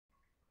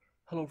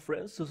Hello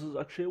friends, this is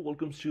Akshay.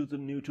 Welcome to the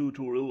new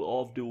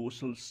tutorial of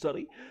devotional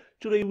study.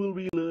 Today we'll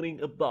be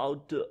learning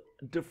about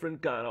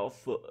different kind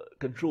of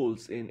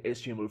controls in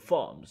HTML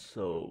forms.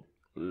 So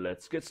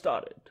let's get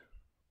started.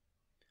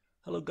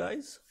 Hello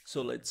guys.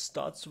 So let's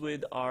start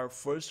with our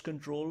first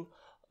control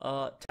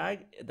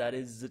tag, that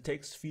is the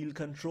text field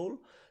control.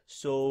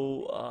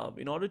 So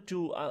in order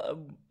to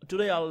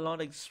today I'll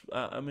not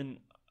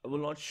I will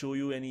not show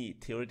you any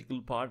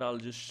theoretical part. I'll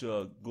just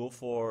go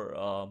for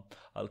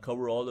I'll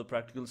cover all the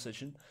practical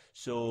session.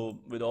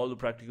 So with all the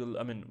practical,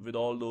 with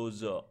all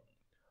those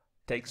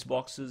text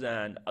boxes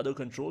and other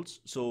controls.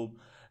 So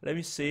let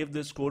me save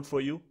this code for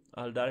you.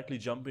 I'll directly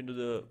jump into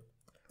the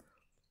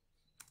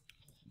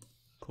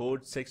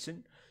code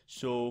section.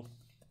 So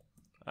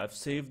I've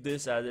saved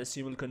this as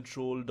HTML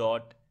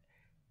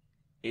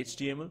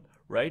control.html,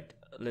 right?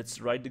 Let's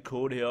write the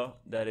code here,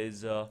 that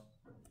is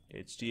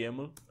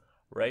HTML,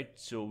 right?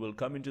 So we'll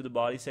come into the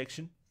body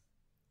section.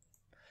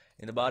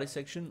 In the body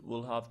section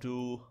we'll have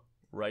to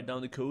write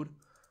down the code.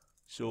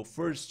 So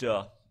first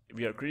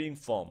we are creating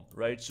form,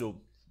 right? So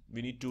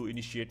we need to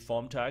initiate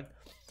form tag.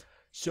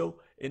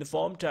 So in the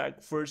form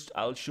tag, first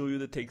I'll show you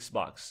the text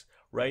box,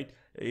 right?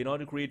 In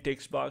order to create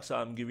text box,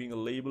 I'm giving a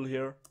label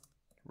here,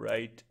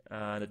 right,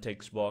 and a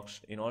text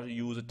box. In order to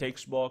use a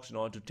text box, in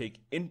order to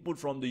take input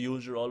from the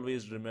user,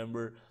 always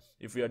remember,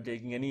 if we are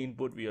taking any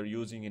input, we are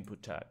using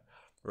input tag,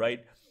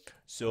 right?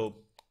 So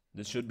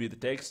this should be the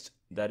text,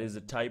 that is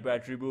the type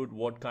attribute,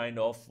 what kind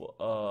of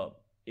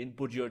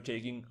input you're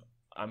taking.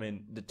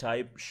 The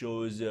type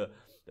shows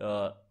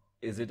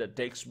is it a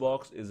text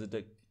box, is it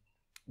a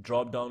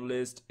drop down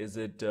list, is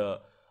it a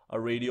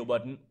radio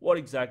button, what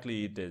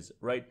exactly it is,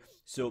 right?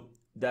 So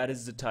that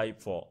is the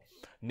type for.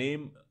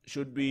 Name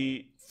should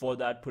be for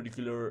that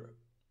particular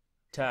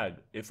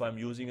tag. If I'm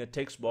using a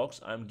text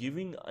box, I'm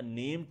giving a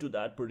name to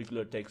that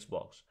particular text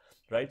box,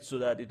 right? So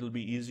that it will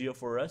be easier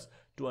for us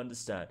to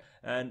understand.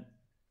 And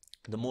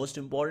the most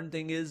important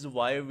thing is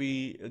why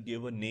we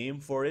give a name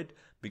for it,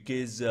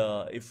 because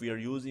if we are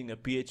using a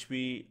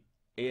PHP,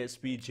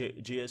 ASP,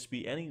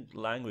 JSP, any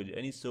language,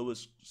 any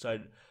service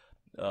side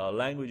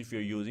language if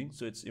you're using,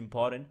 so it's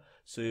important.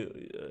 So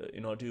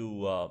in order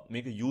to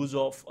make a use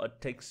of a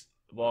text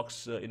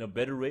box in a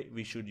better way,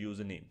 we should use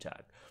a name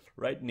tag,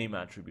 right? Name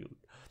attribute.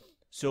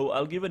 So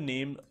I'll give a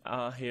name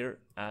here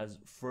as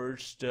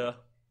first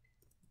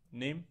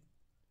name.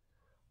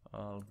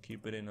 I'll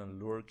keep it in a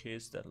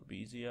lowercase, that'll be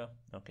easier.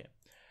 Okay,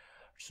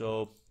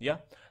 so yeah,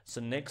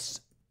 so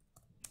next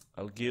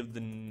I'll give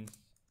the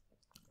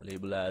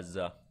label as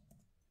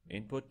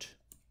input,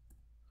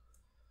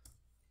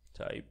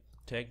 type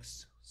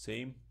text,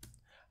 same,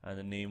 and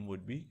the name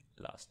would be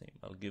last name.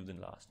 I'll give the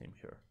last name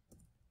here,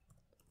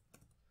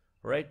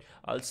 right?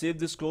 I'll save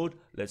this code.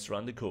 Let's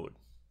run the code.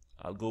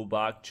 I'll go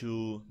back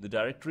to the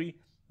directory.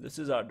 This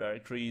is our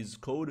directory's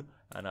code,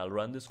 and I'll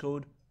run this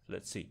code.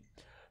 Let's see.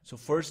 So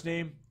first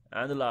name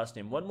and the last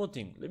name. One more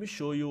thing, let me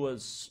show you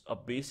as a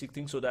basic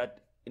thing, so that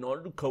in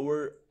order to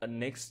cover our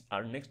next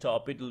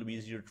topic, it'll be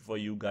easier for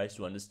you guys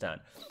to understand.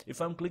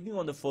 If I'm clicking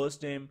on the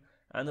first name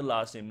and the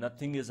last name,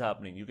 nothing is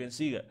happening. You can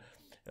see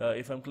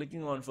if I'm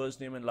clicking on first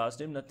name and last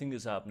name, nothing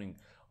is happening.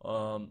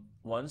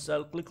 Once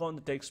I'll click on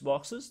the text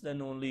boxes, then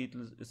only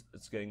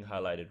it's getting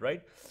highlighted,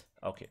 right?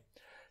 Okay,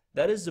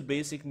 that is the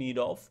basic need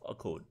of a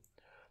code.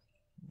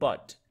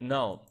 But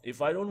now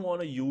if I don't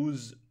want to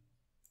use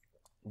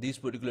these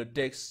particular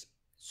texts,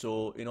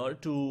 so in order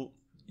to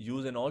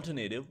use an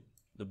alternative,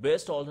 the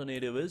best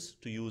alternative is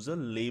to use a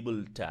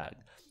label tag.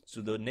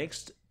 So the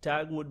next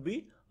tag would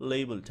be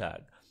label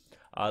tag.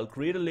 I'll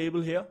create a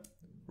label here,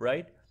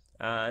 right,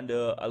 and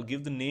I'll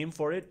give the name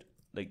for it,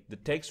 like the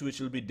text which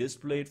will be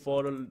displayed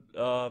for a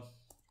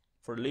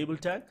label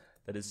tag,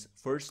 that is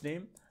first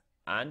name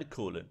and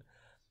colon,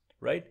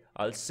 right?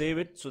 I'll save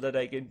it so that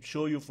I can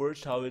show you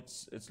first how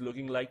it's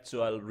looking like.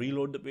 So I'll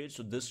reload the page,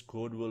 so this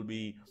code will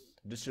be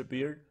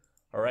disappeared.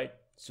 All right,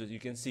 so you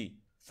can see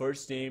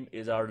first name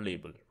is our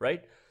label,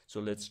 right? So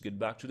let's get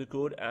back to the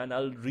code, and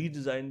I'll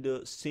redesign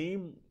the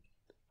same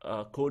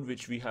code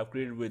which we have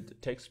created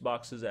with text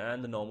boxes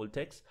and the normal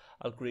text.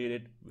 I'll create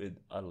it with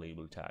a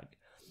label tag.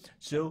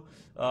 So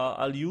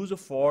I'll use a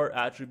for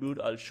attribute.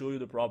 I'll show you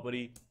the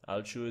property.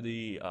 I'll show you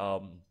the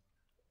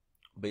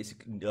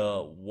basic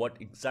what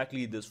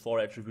exactly this for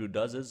attribute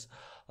does is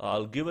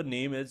I'll give a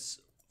name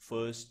as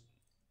first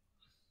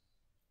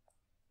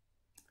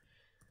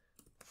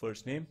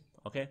name,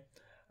 okay,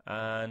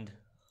 and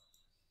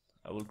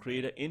I will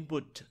create an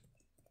input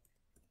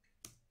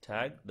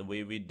tag the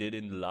way we did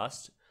in the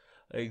last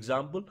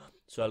example.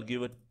 So I'll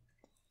give a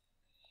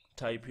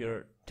type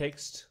here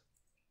text,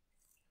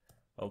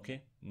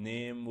 okay,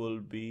 name will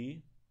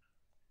be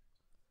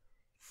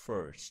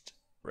first,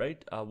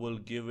 right? I will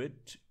give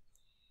it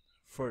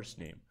first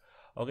name,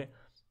 okay,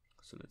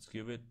 so let's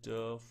give it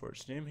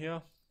first name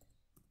here.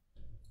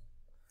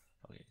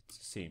 Okay, it's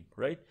the same,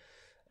 right?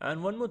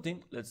 And one more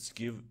thing, let's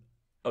give,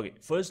 okay,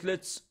 first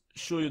let's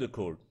show you the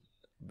code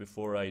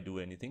before I do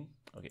anything.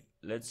 Okay,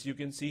 you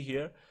can see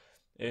here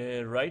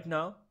right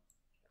now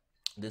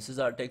This is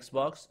our text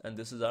box and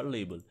this is our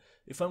label.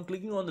 If I'm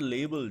clicking on the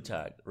label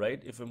tag,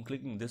 right, if I'm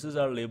clicking, this is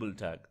our label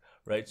tag,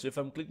 right? So if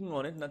I'm clicking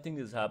on it, nothing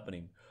is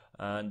happening.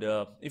 And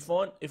if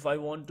I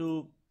want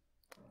to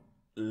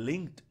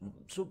linked,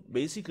 so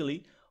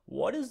basically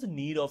what is the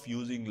need of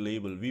using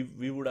label?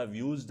 We would have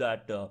used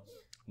that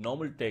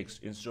normal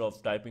text instead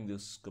of typing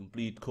this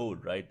complete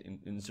code, right?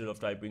 Instead of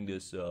typing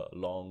this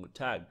long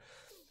tag.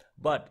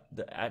 But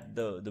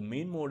the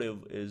main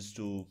motive is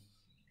to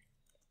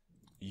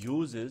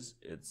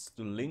it's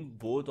to link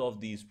both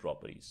of these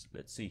properties.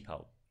 Let's see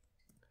how.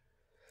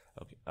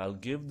 Okay, I'll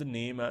give the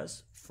name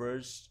as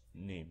first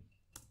name.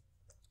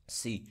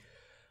 See,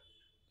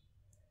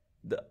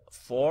 the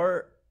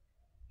for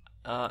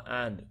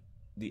and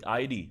the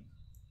ID,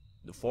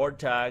 the for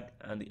tag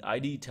and the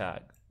ID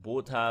tag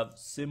both have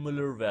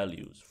similar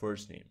values,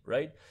 first name,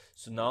 right?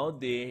 So now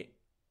they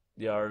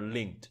are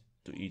linked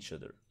to each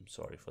other. I'm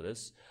sorry for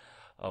this.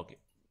 Okay,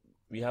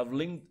 we have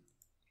linked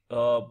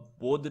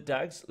both the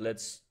tags.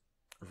 Let's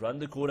run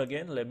the code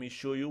again. Let me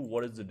show you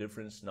what is the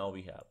difference now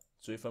we have.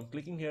 So if I'm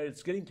clicking here,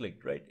 it's getting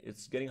clicked, right?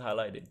 It's getting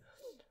highlighted.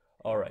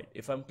 All right,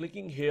 if I'm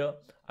clicking here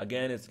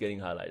again, it's getting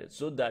highlighted.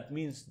 So that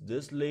means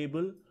this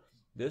label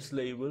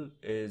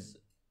is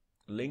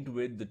linked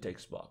with the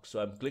text box. So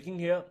I'm clicking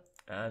here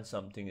and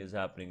something is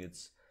happening.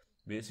 It's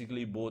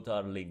basically both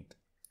are linked,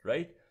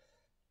 right?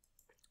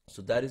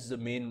 So that is the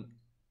main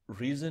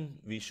reason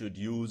we should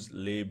use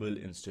label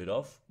instead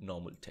of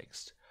normal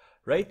text,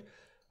 right?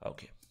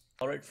 Okay.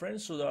 All right,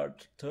 friends, so our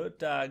third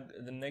tag,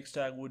 the next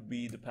tag would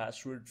be the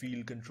password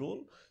field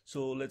control.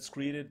 So let's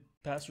create a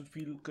password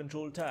field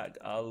control tag.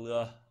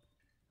 I'll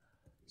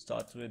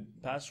start with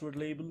password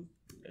label.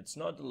 It's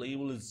not the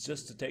label, it's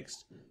just the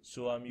text.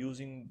 So I'm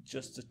using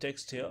just the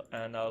text here,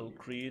 and I'll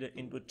create an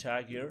input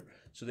tag here.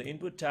 So the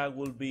input tag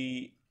will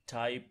be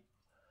type,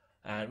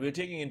 and we're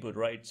taking input,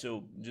 right?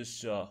 So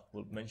just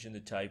we'll mention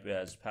the type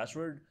as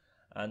password,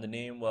 and the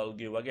name I'll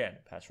give again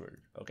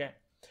password. Okay,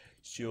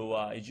 so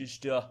I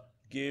just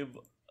gave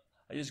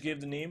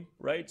the name,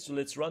 right? So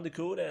let's run the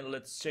code and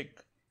let's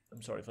check.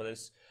 I'm sorry for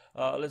this.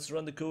 Let's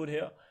run the code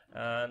here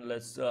and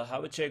let's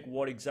have a check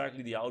what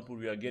exactly the output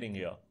we are getting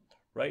here,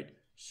 right?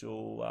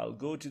 So I'll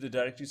go to the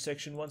directory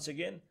section once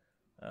again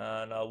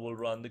and I will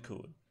run the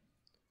code.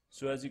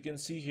 So as you can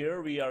see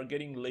here, we are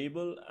getting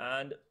label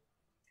and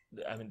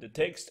the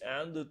text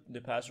and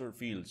the password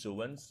field.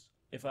 So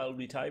if I'll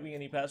be typing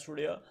any password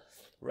here,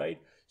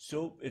 right?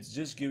 So it's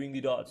just giving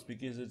the dots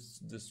because it's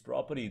this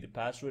property, the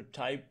password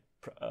type,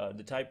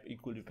 the type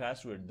equal to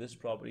password. This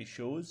property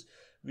shows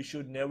we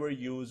should never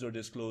use or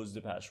disclose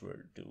the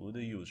password to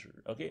the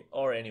user, okay,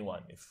 or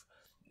anyone, if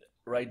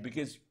right,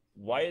 because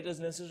why it is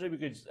necessary,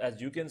 because as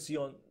you can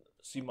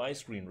see my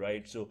screen,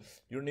 right? So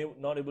you're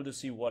not able to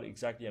see what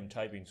exactly I'm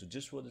typing. So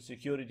just for the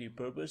security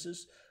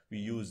purposes, we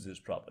use this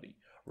property,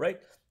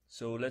 right?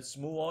 So let's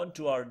move on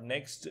to our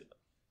next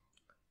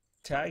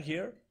tag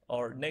here,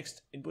 our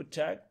next input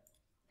tag.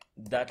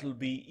 That will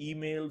be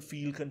email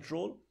field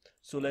control.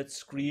 So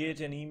let's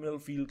create an email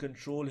field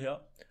control here.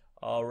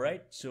 All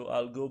right, so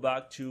I'll go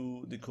back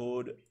to the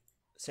code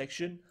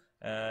section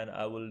and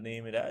I will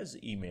name it as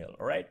email.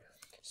 All right,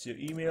 so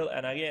email,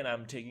 and again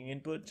I'm taking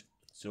input.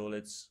 So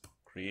let's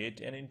create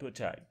an input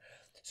tag.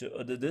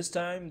 So this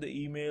time the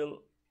email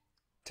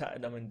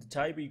tag, the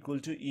type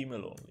equal to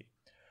email only,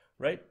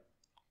 right?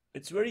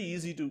 It's very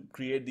easy to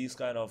create these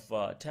kind of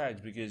tags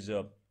because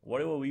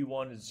whatever we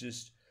want is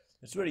just,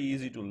 it's very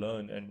easy to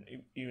learn and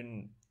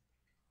even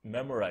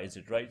memorize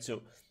it, right?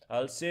 So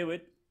I'll save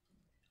it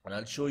and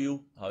I'll show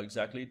you how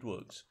exactly it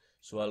works.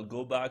 So I'll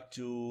go back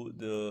to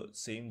the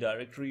same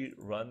directory,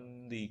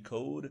 run the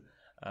code,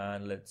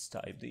 and let's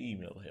type the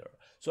email here.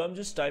 So I'm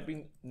just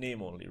typing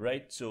name only,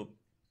 right? So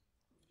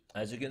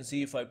as you can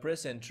see, if I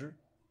press enter,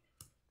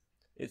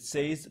 it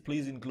says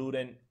please include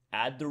an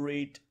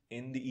 @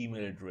 in the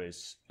email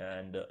address,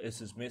 and this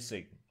is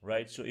missing,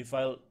 right? So if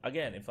I'll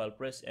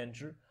press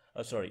enter,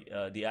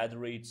 the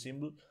 @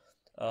 symbol,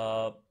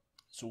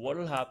 so what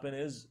will happen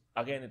is,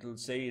 again, it will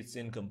say it's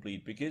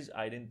incomplete because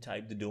I didn't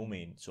type the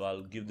domain. So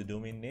I'll give the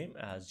domain name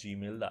as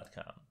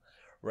gmail.com,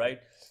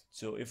 right?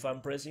 So if I'm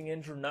pressing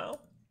enter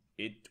now,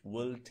 it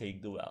will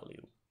take the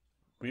value.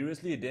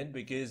 Previously it didn't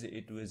because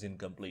it was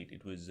incomplete,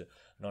 it was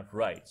not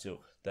right.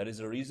 So that is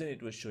the reason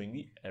it was showing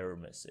the error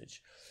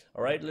message.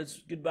 All right, let's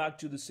get back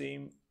to the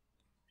same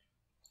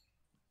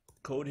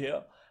code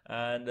here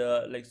and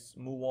let's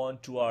move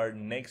on to our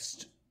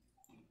next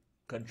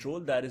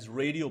control, that is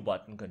radio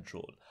button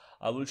control.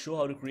 I will show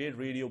how to create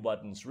radio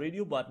buttons.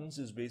 Radio buttons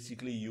is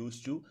basically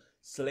used to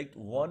select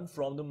one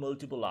from the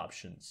multiple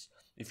options.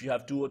 If you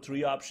have 2 or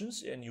 3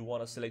 options and you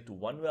want to select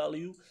one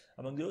value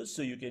among those,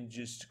 so you can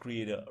just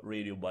create a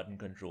radio button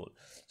control.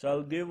 So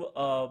I'll give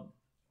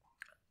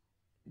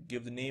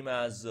the name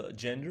as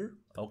gender,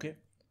 okay,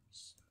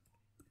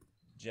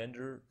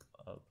 gender,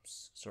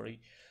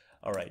 sorry.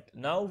 All right,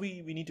 now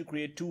we need to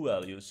create 2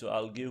 values. So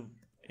I'll give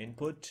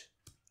input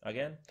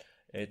again,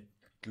 it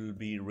will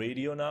be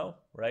radio now,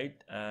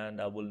 right?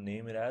 And I will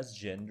name it as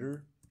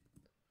gender,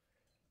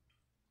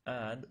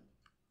 and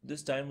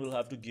this time we'll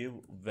have to give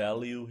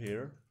value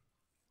here.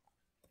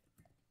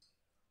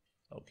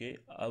 Okay,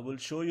 I will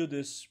show you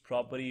this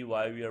property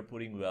why we are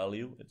putting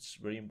value. It's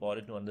very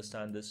important to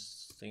understand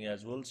this thing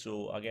as well.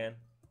 So again,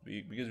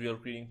 because we are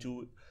creating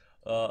two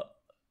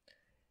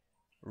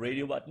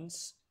radio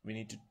buttons, we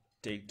need to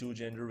take two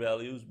gender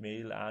values,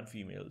 male and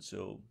female.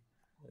 So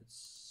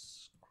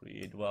let's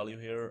create value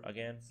here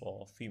again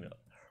for female,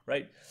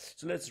 right?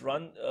 So let's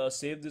run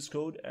save this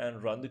code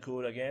and run the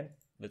code again.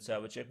 Let's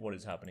have a check what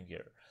is happening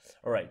here.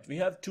 All right, we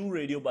have two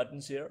radio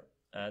buttons here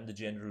and the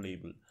gender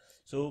label.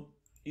 So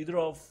either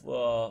of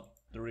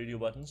the radio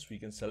buttons we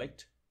can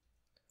select,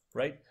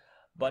 right?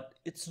 But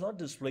it's not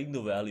displaying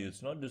the value,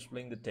 it's not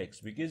displaying the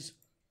text because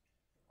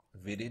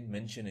we didn't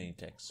mention any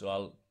text. So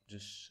I'll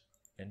just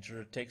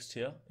enter a text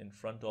here in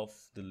front of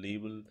the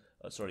label,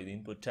 sorry, the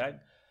input tag.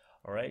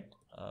 All right,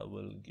 I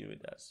will give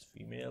it as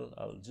female.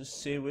 I'll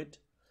just save it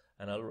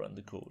and I'll run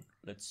the code.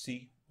 Let's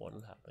see what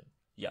will happen.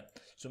 Yeah,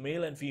 so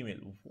male and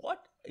female.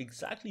 What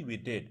exactly we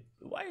did?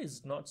 Why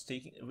it's not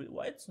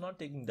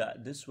taking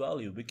this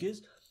value?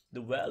 Because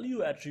the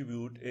value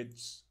attribute,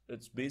 it's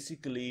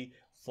basically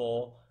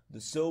for the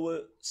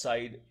server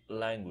side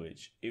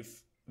language.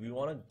 If we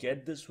want to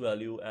get this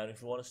value and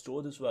if we want to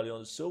store this value on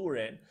the server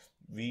end,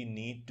 we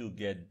need to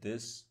get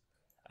this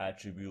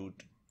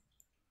attribute.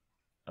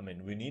 I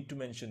mean, we need to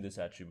mention this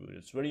attribute.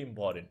 It's very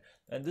important.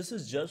 And this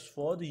is just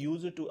for the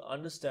user to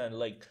understand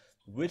like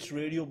which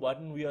radio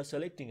button we are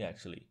selecting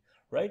actually,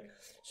 right?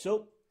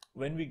 So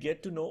when we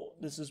get to know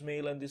this is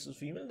male and this is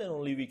female, then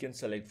only we can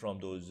select from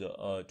those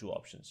two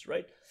options,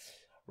 right?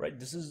 Right,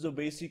 this is the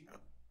basic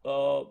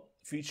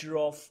feature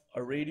of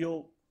a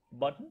radio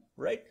button,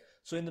 right?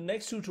 So in the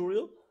next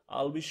tutorial,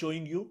 I'll be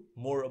showing you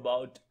more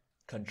about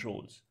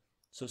controls.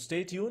 So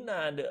stay tuned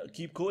and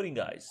keep coding,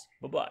 guys.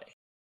 Bye-bye.